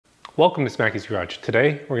Welcome to Smackey's Garage.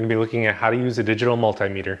 Today we're going to be looking at how to use a digital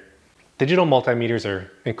multimeter. Digital multimeters are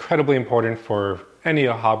incredibly important for any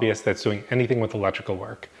hobbyist that's doing anything with electrical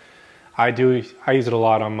work. I use it a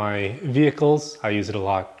lot on my vehicles, I use it a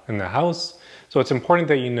lot in the house, so it's important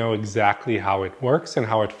that you know exactly how it works and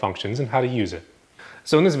how it functions and how to use it.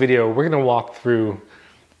 So in this video we're going to walk through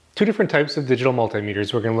two different types of digital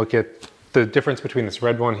multimeters. We're going to look at the difference between this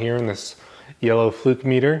red one here and this yellow Fluke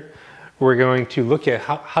meter. We're going to look at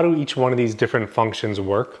how do each one of these different functions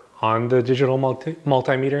work on the digital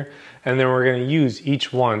multimeter, and then we're going to use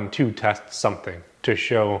each one to test something to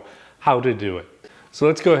show how to do it. So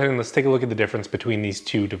let's go ahead and let's take a look at the difference between these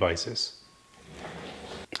two devices.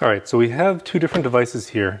 Alright, so we have two different devices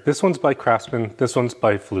here. This one's by Craftsman, this one's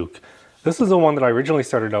by Fluke. This is the one that I originally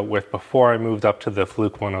started out with before I moved up to the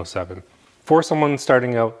Fluke 107. For someone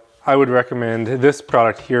starting out, I would recommend this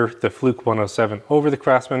product here, the Fluke 107, over the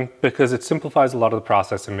Craftsman because it simplifies a lot of the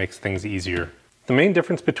process and makes things easier. The main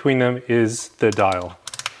difference between them is the dial.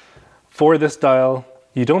 For this dial,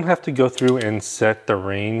 you don't have to go through and set the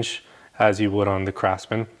range as you would on the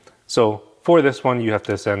Craftsman. So for this one, you have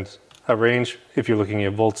to send a range if you're looking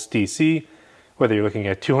at volts DC, whether you're looking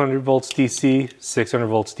at 200 volts DC, 600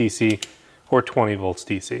 volts DC, or 20 volts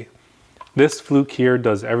DC. This Fluke here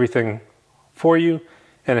does everything for you,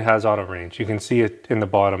 and it has auto range. You can see it in the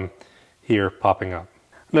bottom here popping up.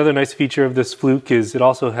 Another nice feature of this Fluke is it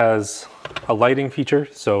also has a lighting feature,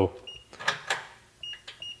 so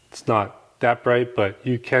it's not that bright, but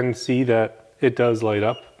you can see that it does light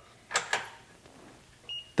up.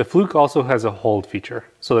 The Fluke also has a hold feature,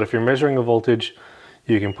 so that if you're measuring a voltage,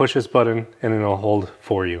 you can push this button and it'll hold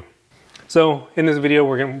for you. So in this video,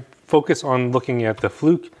 we're going to focus on looking at the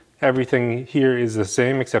Fluke. Everything here is the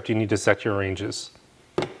same, except you need to set your ranges.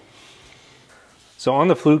 So on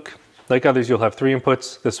the Fluke, like others, you'll have three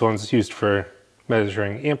inputs. This one's used for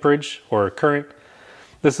measuring amperage or current.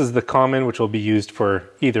 This is the common, which will be used for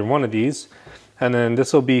either one of these. And then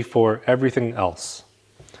this will be for everything else.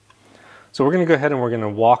 So we're going to go ahead and we're going to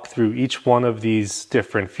walk through each one of these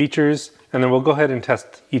different features, and then we'll go ahead and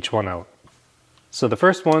test each one out. So the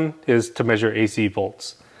first one is to measure AC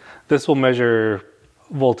volts. This will measure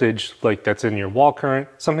voltage like that's in your wall current,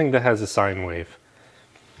 something that has a sine wave.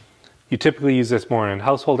 You typically use this more in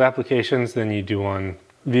household applications than you do on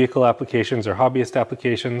vehicle applications or hobbyist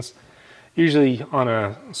applications. Usually on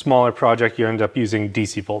a smaller project you end up using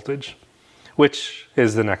DC voltage, which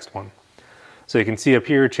is the next one. So you can see up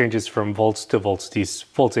here it changes from volts to volts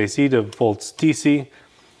AC to volts DC.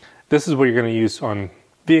 This is what you're going to use on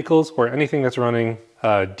vehicles or anything that's running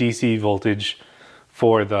DC voltage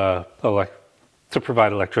for to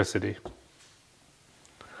provide electricity.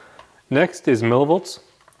 Next is millivolts.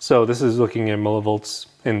 So this is looking at millivolts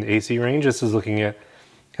in the AC range. This is looking at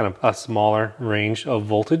kind of a smaller range of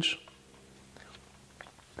voltage.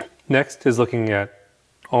 Next is looking at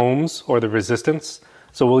ohms or the resistance.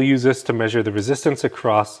 So we'll use this to measure the resistance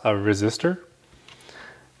across a resistor.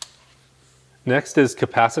 Next is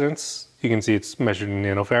capacitance. You can see it's measured in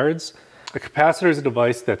nanofarads. A capacitor is a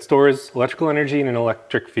device that stores electrical energy in an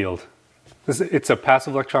electric field. It's a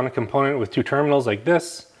passive electronic component with two terminals like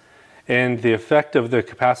this. And the effect of the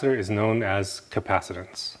capacitor is known as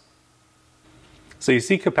capacitance. So you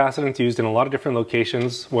see capacitance used in a lot of different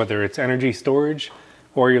locations, whether it's energy storage,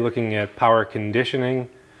 or you're looking at power conditioning,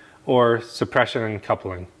 or suppression and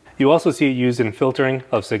coupling. You also see it used in filtering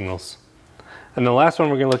of signals. And the last one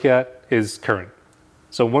we're going to look at is current.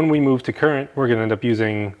 So when we move to current, we're going to end up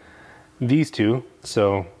using these two,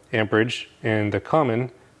 so amperage and the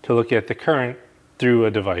common, to look at the current through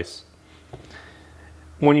a device.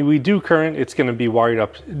 When we do current, it's going to be wired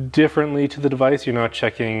up differently to the device. You're not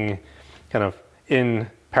checking kind of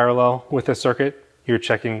in parallel with a circuit. You're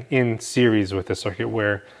checking in series with the circuit,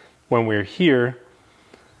 where when we're here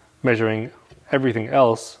measuring everything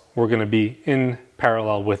else, we're going to be in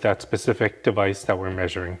parallel with that specific device that we're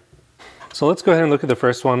measuring. So let's go ahead and look at the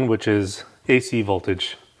first one, which is AC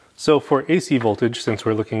voltage. So for AC voltage, since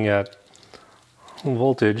we're looking at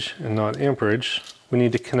voltage and not amperage, we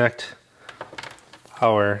need to connect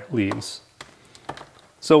our leads.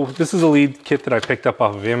 So this is a lead kit that I picked up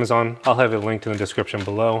off of Amazon. I'll have it linked in the description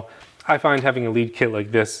below. I find having a lead kit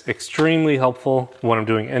like this extremely helpful when I'm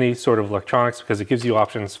doing any sort of electronics because it gives you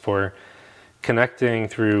options for connecting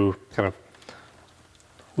through kind of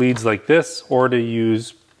leads like this, or to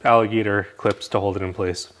use alligator clips to hold it in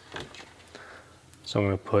place. So I'm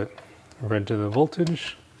going to put red to the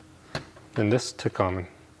voltage and this to common.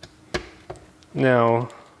 Now,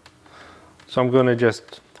 so I'm going to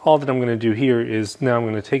just, all that I'm going to do here is now I'm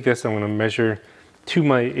going to take this, I'm going to measure to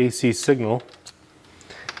my AC signal,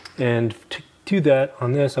 and to do that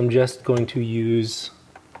on this, I'm just going to use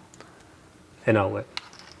an outlet.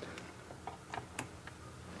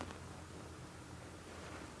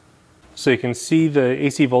 So you can see the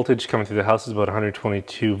AC voltage coming through the house is about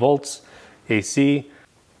 122 volts AC.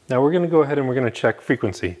 Now we're going to go ahead and we're going to check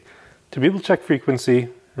frequency. To be able to check frequency,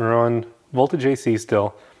 we're on voltage AC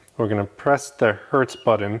still. We're going to press the Hertz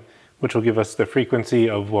button, which will give us the frequency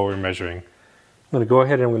of what we're measuring. I'm going to go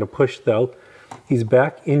ahead and I'm going to push these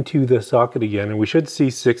back into the socket again, and we should see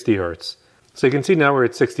 60 Hertz. So you can see now we're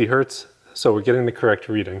at 60 Hertz, so we're getting the correct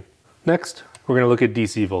reading. Next, we're going to look at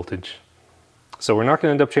DC voltage. So we're not going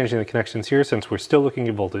to end up changing the connections here since we're still looking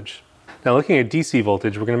at voltage. Now looking at DC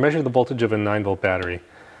voltage, we're going to measure the voltage of a 9-volt battery.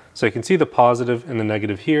 So you can see the positive and the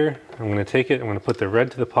negative here. I'm going to take it, I'm going to put the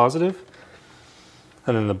red to the positive,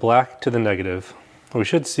 and then the black to the negative. We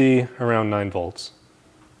should see around 9 volts.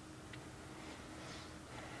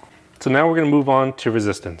 So now we're going to move on to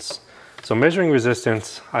resistance. So measuring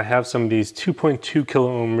resistance, I have some of these 2.2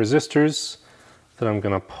 kilo ohm resistors that I'm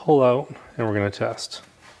going to pull out and we're going to test.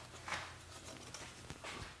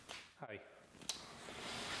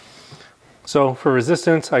 So for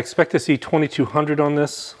resistance, I expect to see 2200 on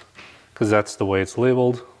this because that's the way it's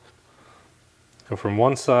labeled. Go from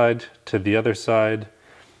one side to the other side.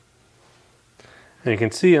 And you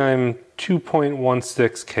can see I'm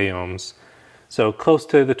 2.16 k ohms. So close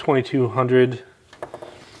to the 2200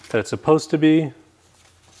 that it's supposed to be.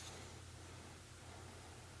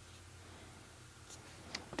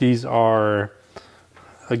 These are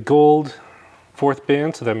a gold 4th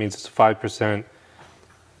band, so that means it's 5%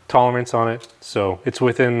 tolerance on it, so it's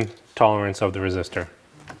within tolerance of the resistor.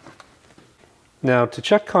 Now to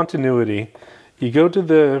check continuity, you go to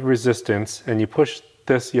the resistance and you push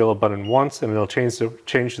this yellow button once and it'll change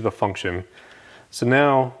to the function. So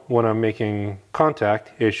now when I'm making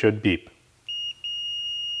contact, it should beep.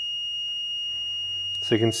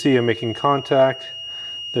 So you can see I'm making contact,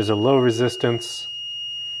 there's a low resistance,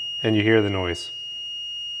 and you hear the noise.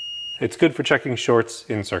 It's good for checking shorts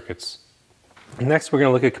in circuits. Next, we're going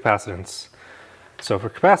to look at capacitance. So for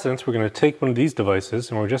capacitance, we're going to take one of these devices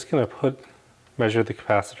and we're just going to measure the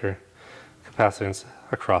capacitance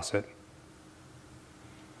across it.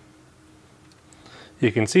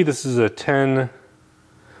 You can see this is a 10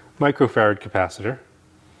 microfarad capacitor.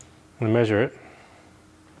 I'm going to measure it.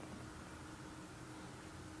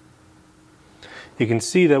 You can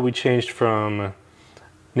see that we changed from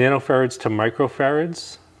nanofarads to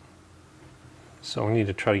microfarads. So I need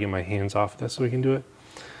to try to get my hands off this so we can do it.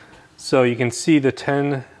 So you can see the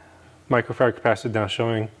 10 microfarad capacitor now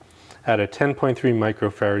showing at a 10.3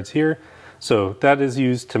 microfarads here. So that is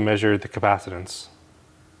used to measure the capacitance.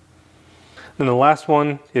 Then the last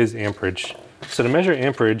one is amperage. So to measure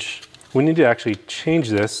amperage, we need to actually change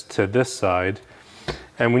this to this side,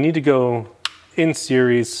 and we need to go in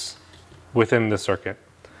series within the circuit.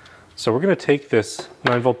 So we're going to take this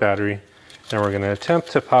 9-volt battery and we're going to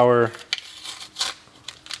attempt to power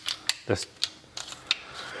this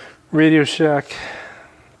Radio Shack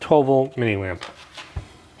 12-volt mini lamp.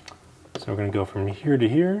 So we're going to go from here to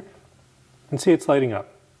here and see it's lighting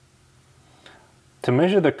up. To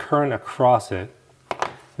measure the current across it,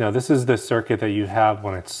 now this is the circuit that you have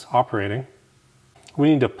when it's operating. We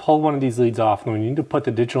need to pull one of these leads off and we need to put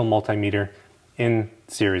the digital multimeter in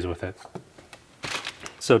series with it.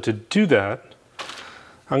 So to do that,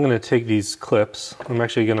 I'm going to take these clips. I'm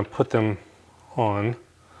actually going to put them on.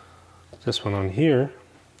 This one on here,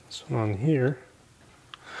 this one on here.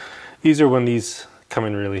 These are when these come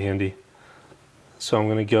in really handy. So I'm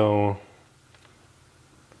going to go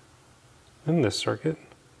in this circuit.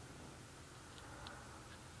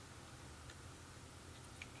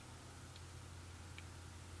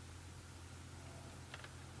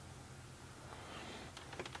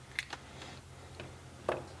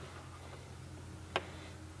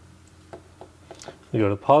 We go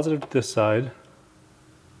to positive to this side.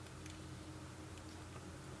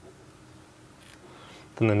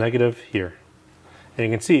 Then the negative here. And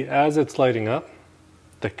you can see as it's lighting up,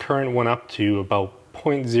 the current went up to about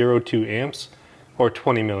 0.02 amps or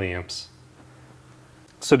 20 milliamps.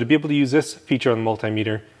 So to be able to use this feature on the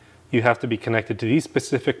multimeter, you have to be connected to these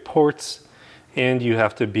specific ports and you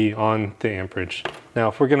have to be on the amperage. Now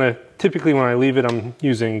if we're going to, typically when I leave it, I'm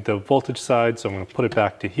using the voltage side, so I'm going to put it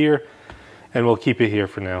back to here and we'll keep it here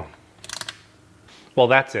for now. Well,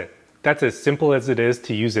 that's it. That's as simple as it is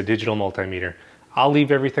to use a digital multimeter. I'll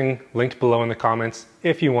leave everything linked below in the comments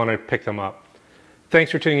if you want to pick them up.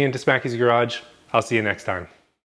 Thanks for tuning in to Smacky's Garage. I'll see you next time.